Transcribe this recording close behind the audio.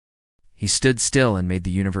He stood still and made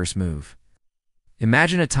the universe move.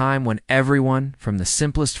 Imagine a time when everyone, from the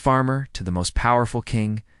simplest farmer to the most powerful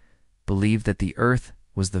king, believed that the earth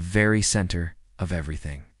was the very center of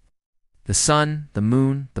everything. The sun, the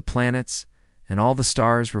moon, the planets, and all the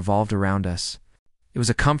stars revolved around us. It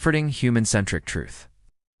was a comforting, human-centric truth.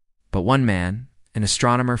 But one man, an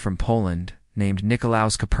astronomer from Poland named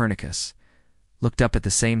Nicolaus Copernicus, looked up at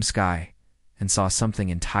the same sky and saw something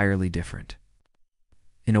entirely different.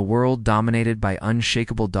 In a world dominated by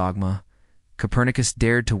unshakable dogma, Copernicus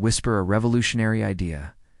dared to whisper a revolutionary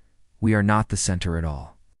idea: we are not the center at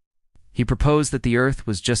all. He proposed that the Earth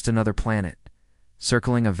was just another planet,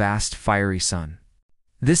 circling a vast, fiery sun.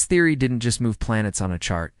 This theory didn't just move planets on a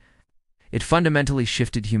chart. It fundamentally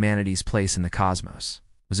shifted humanity's place in the cosmos.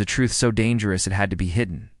 It was a truth so dangerous it had to be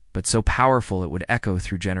hidden, but so powerful it would echo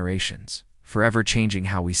through generations, forever changing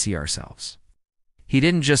how we see ourselves. He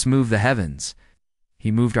didn't just move the heavens, he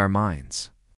moved our minds.